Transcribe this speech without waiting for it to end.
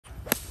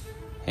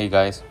Hey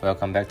guys,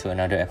 welcome back to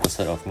another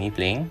episode of me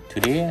playing.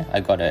 Today I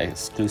got an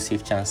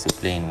exclusive chance to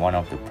play in one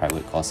of the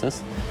private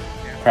courses.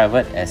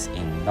 Private as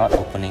in not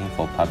opening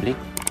for public,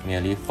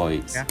 merely for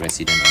its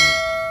resident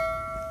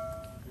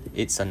only.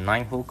 It's a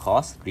 9-hole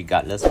course.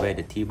 Regardless where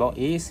the tee box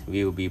is,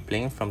 we will be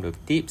playing from the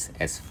tips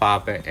as far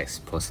back as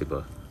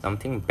possible.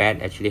 Something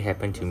bad actually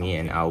happened to me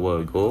an hour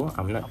ago.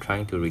 I'm not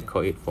trying to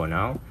record it for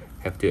now.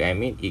 Have to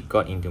admit it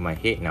got into my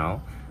head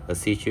now. A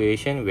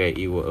situation where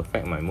it will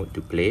affect my mood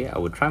to play. I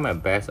will try my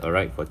best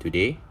alright for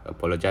today.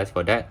 Apologize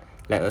for that.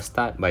 Let us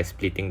start by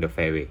splitting the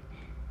fairway.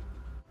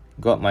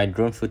 Got my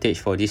drone footage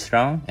for this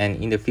round, and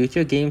in the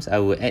future games I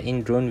will add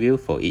in drone view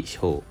for each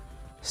hole.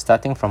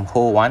 Starting from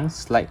hole 1,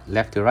 slide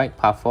left to right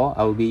par 4,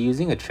 I will be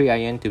using a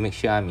 3-iron to make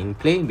sure I'm in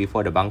play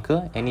before the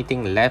bunker.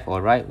 Anything left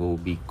or right will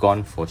be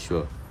gone for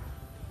sure.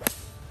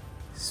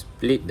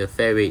 Split the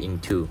fairway in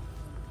 2.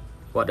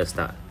 What a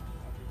start.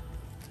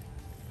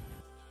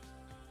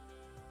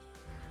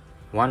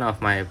 One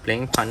of my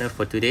playing partner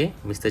for today,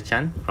 Mr.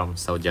 Chan from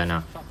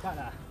Saujana.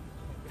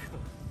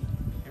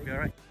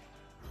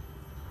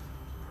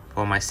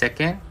 For my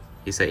second,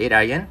 it's a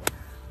 8-iron,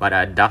 but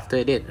I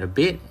dafted it a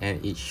bit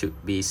and it should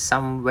be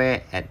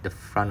somewhere at the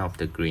front of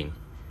the green.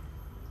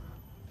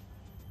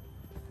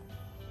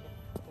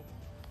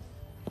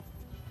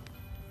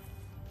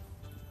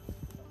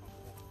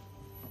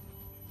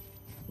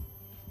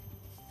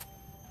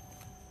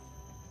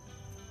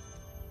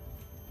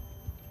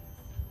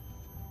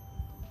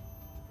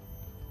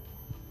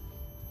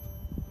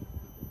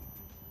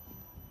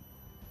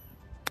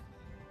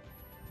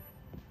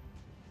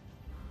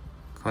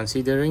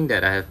 Considering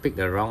that I have picked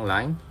the wrong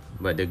line,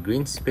 but the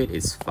green split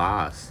is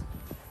fast.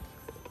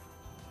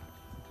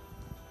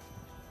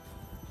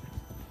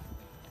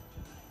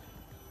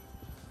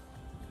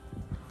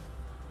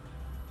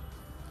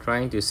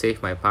 Trying to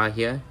save my par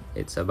here,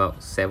 it's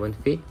about 7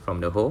 feet from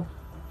the hole.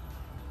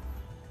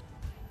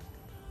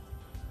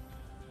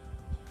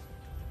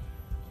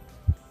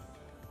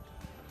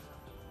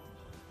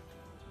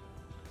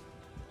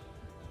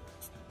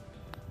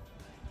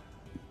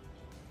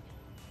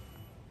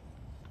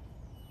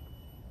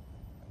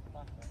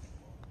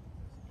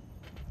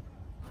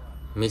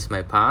 Missed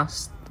my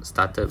pass,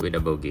 started with a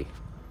bogey.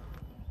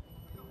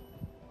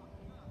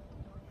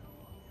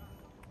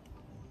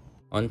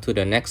 On to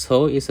the next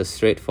hole is a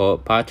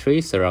straightforward par 3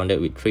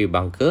 surrounded with 3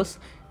 bunkers.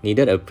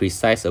 Needed a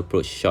precise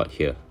approach shot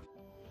here.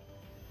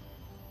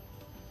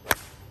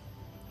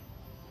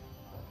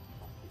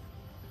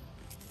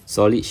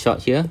 Solid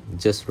shot here,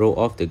 just roll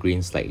off the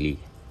green slightly.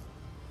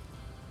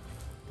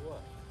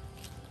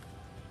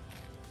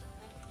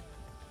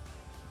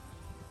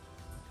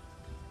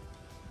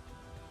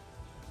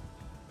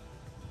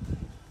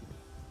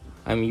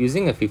 I'm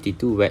using a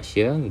 52 wedge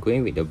here,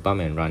 going with the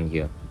bump and run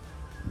here.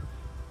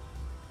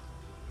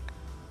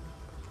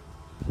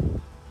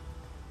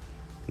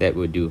 That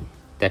would do.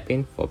 Tap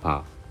in for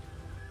par.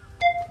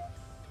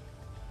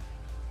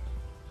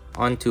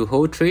 On to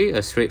hole 3,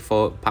 a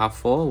straightforward par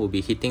 4 will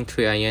be hitting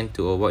 3-iron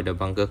to avoid the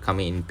bunker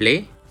coming in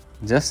play.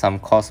 Just some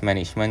cost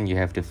management you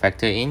have to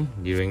factor in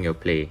during your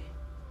play.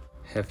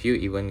 Have you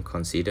even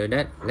considered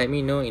that? Let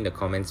me know in the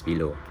comments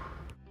below.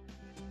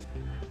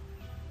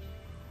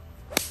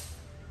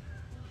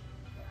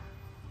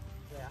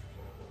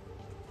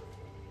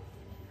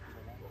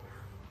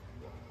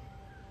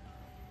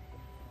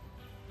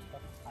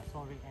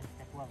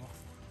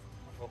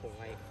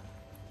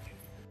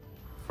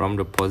 From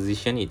the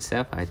position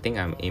itself, I think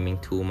I'm aiming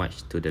too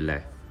much to the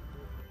left.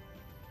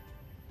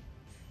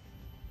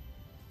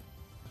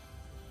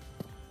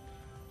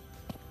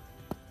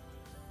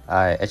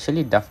 I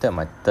actually dafted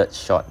my 3rd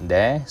shot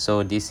there,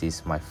 so this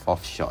is my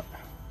 4th shot.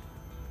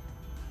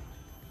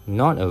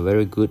 Not a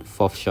very good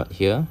 4th shot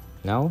here.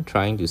 Now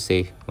trying to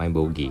save my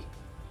bogey.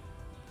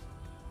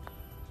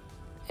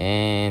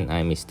 And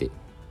I missed it.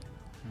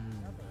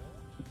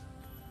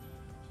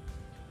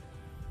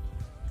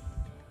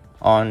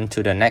 On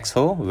to the next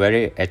hole,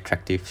 very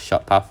attractive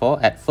shot par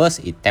 4. At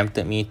first it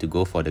tempted me to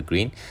go for the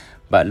green,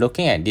 but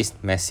looking at this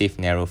massive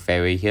narrow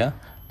fairway here,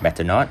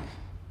 better not.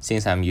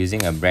 Since I'm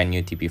using a brand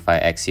new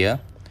TP5X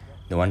here,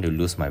 don't want to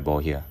lose my ball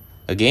here.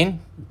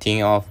 Again,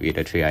 teeing off with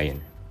a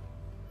 3-iron.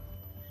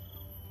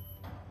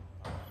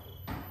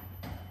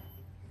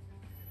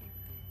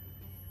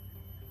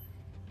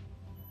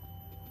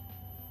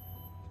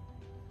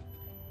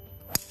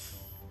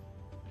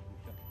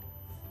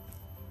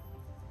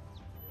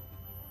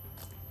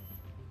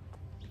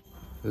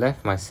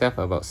 Left myself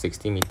about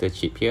 60-meter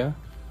chip here.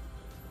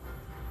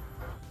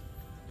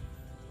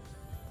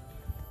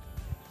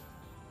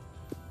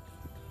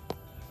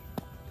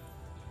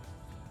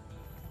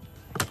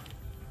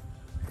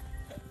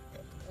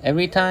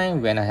 Every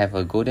time when I have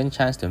a golden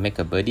chance to make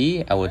a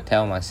birdie, I will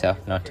tell myself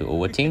not to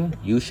overthink.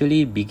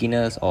 Usually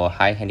beginners or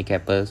high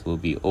handicappers will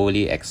be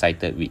overly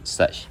excited with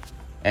such,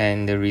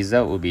 and the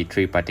result will be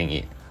 3-putting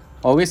it.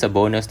 Always a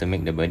bonus to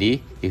make the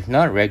birdie. If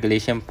not,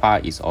 regulation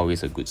par is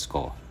always a good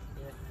score.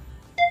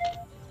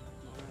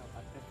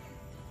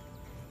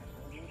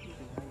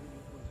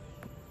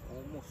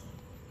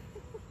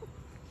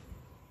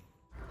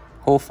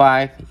 Hole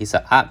 5 is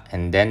a up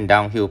and then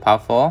downhill par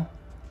 4.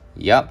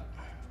 Yup,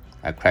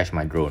 I crashed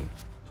my drone.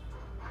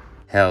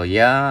 Hell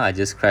yeah, I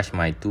just crashed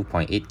my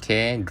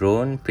 2.8k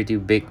drone, pretty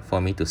big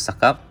for me to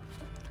suck up.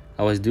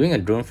 I was doing a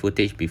drone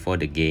footage before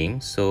the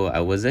game, so I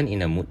wasn't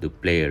in a mood to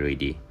play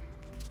already.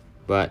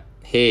 But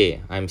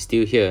hey, I'm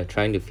still here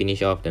trying to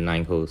finish off the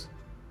 9 holes.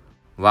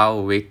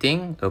 While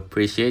waiting,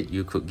 appreciate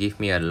you could give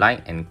me a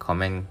like and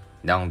comment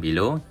down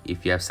below.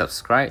 If you have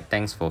subscribed,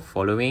 thanks for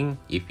following.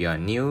 If you are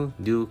new,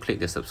 do click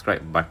the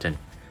subscribe button.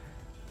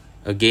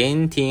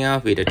 Again, teeing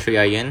off with a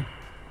 3-iron.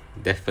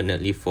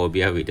 Definitely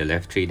phobia with the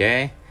left tree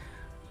there.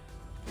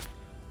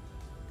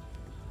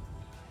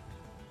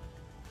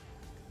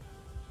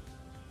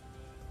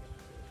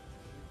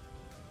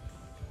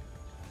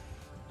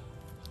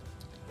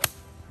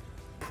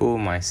 Pull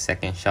my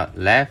second shot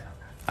left.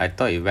 I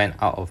thought it went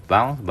out of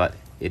bounds, but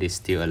it is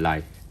still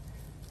alive.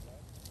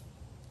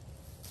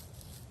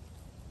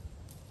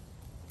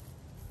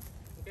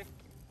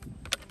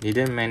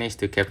 Didn't manage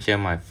to capture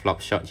my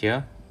flop shot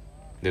here.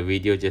 The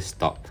video just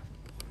stopped.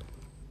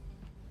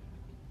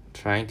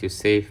 Trying to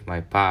save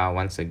my par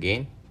once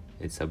again.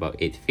 It's about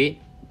 8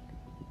 feet.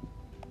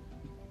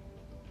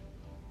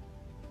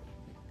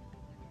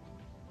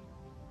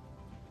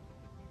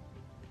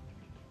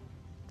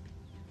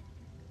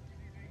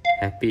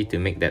 Happy to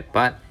make that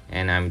putt,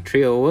 and I'm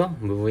 3 over,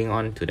 moving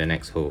on to the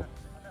next hole.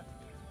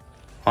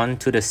 On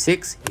to the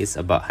 6, it's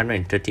about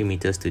 130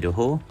 meters to the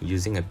hole,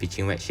 using a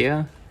pitching wedge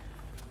here.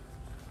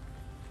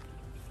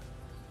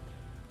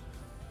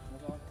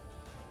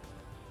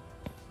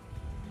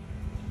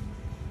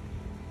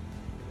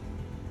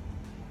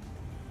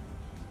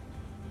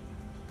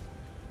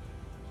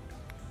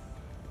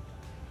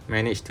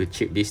 Managed to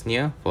chip this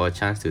near for a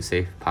chance to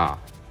save par.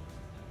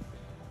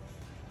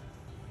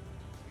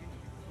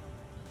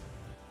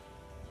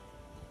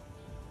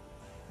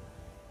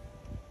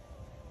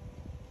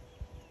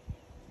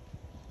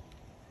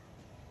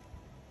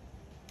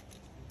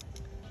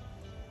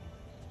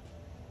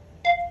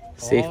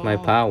 Save my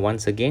par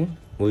once again,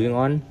 moving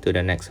on to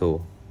the next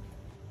hole.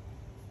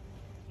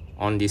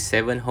 On the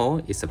 7th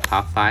hole, it's a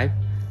par 5.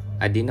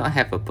 I did not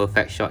have a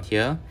perfect shot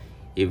here.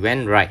 It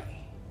went right.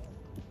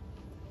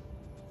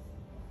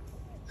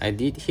 I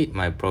did hit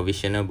my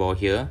provisional ball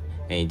here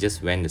and it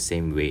just went the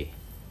same way.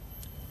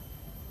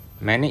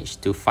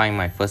 Managed to find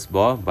my first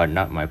ball but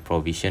not my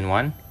provision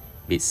one.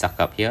 Bit suck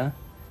up here.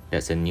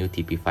 That's a new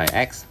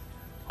TP5X.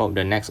 Hope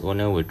the next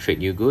owner will treat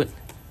you good.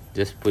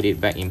 Just put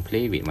it back in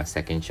play with my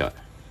second shot.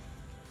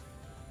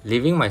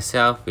 Leaving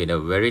myself with a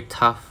very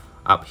tough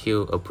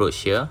uphill approach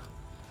here.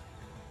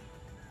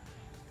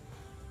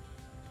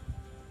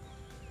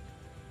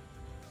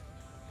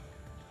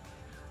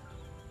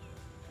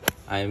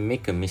 I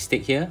make a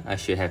mistake here. I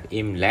should have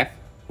aimed left.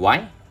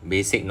 Why?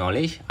 Basic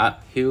knowledge.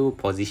 Uphill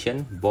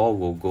position, ball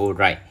will go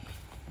right.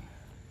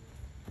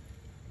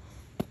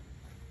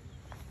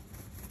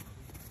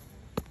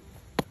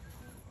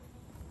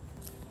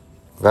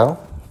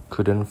 Well,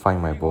 couldn't find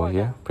my ball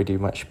here. Pretty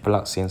much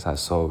plugged since I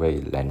saw where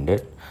it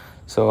landed.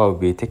 So I'll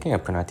be taking a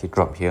penalty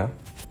drop here.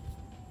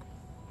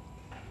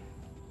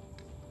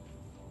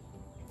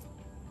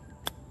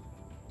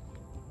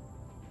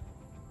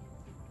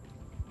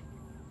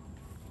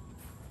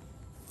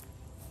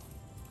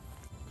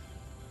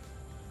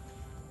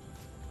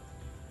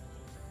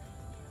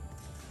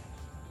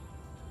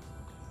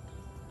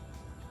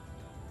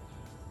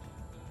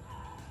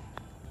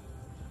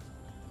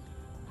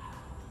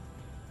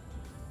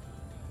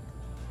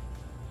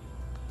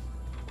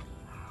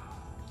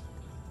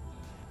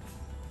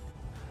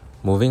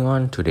 Moving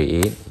on to the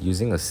 8,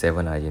 using a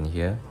 7-iron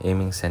here,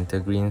 aiming center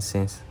green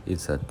since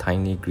it's a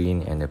tiny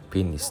green and the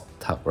pin is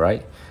tucked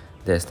right.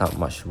 There's not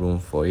much room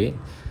for it.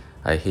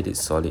 I hit it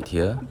solid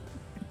here.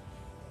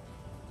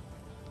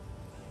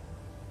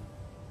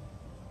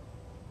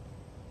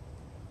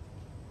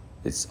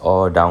 It's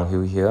all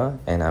downhill here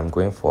and I'm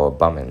going for a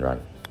bump and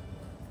run.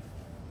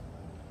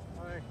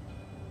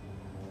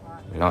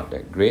 Not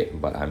that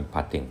great, but I'm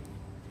putting.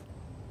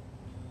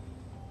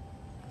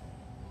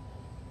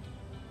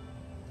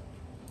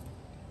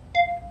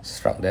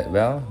 Struck that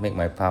well, make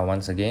my par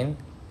once again,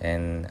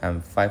 and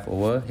I'm 5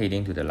 over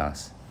heading to the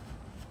last.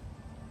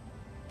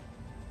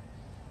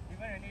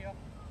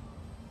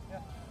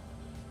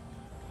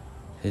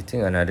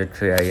 Hitting another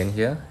 3-iron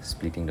here,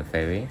 splitting the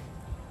fairway.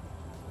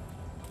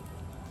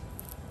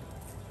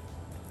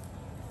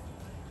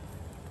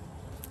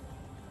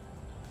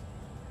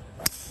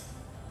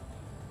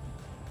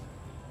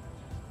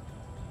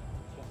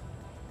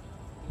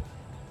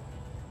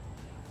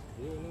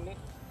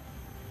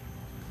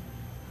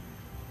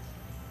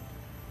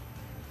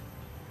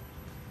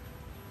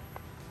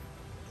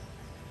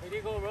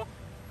 Ready, go, bro.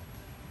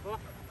 Go.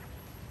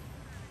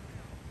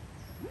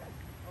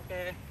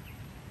 Okay.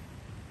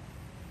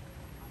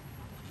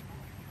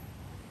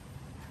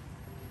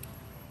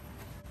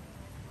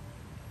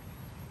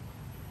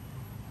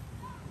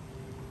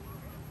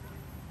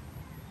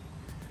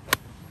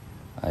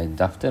 I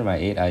dufted my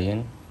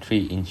 8-iron 3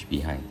 inch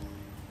behind.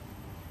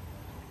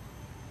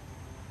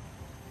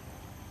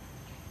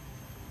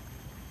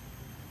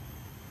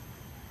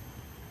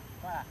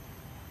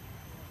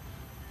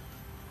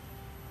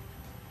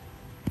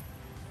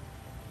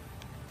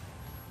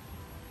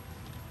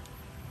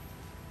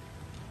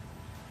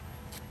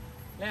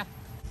 Left.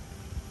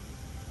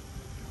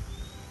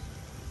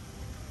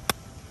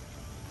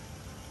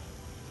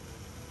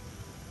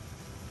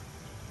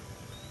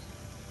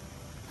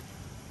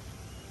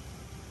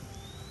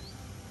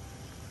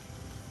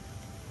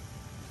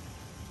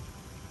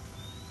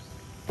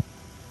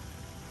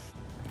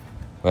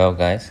 Well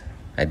guys,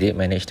 I did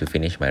manage to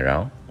finish my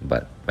round,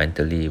 but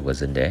mentally it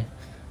wasn't there.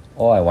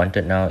 All I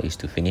wanted now is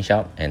to finish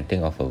up and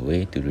think of a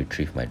way to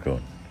retrieve my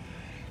drone.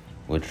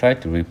 We'll try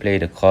to replay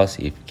the course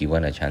if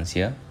given a chance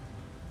here.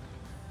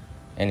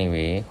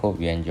 Anyway, hope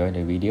you enjoyed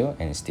the video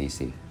and stay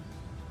safe.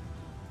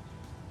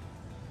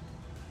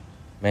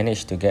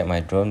 Managed to get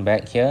my drone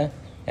back here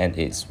and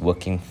it's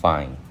working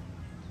fine.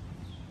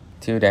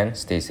 Till then,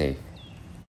 stay safe.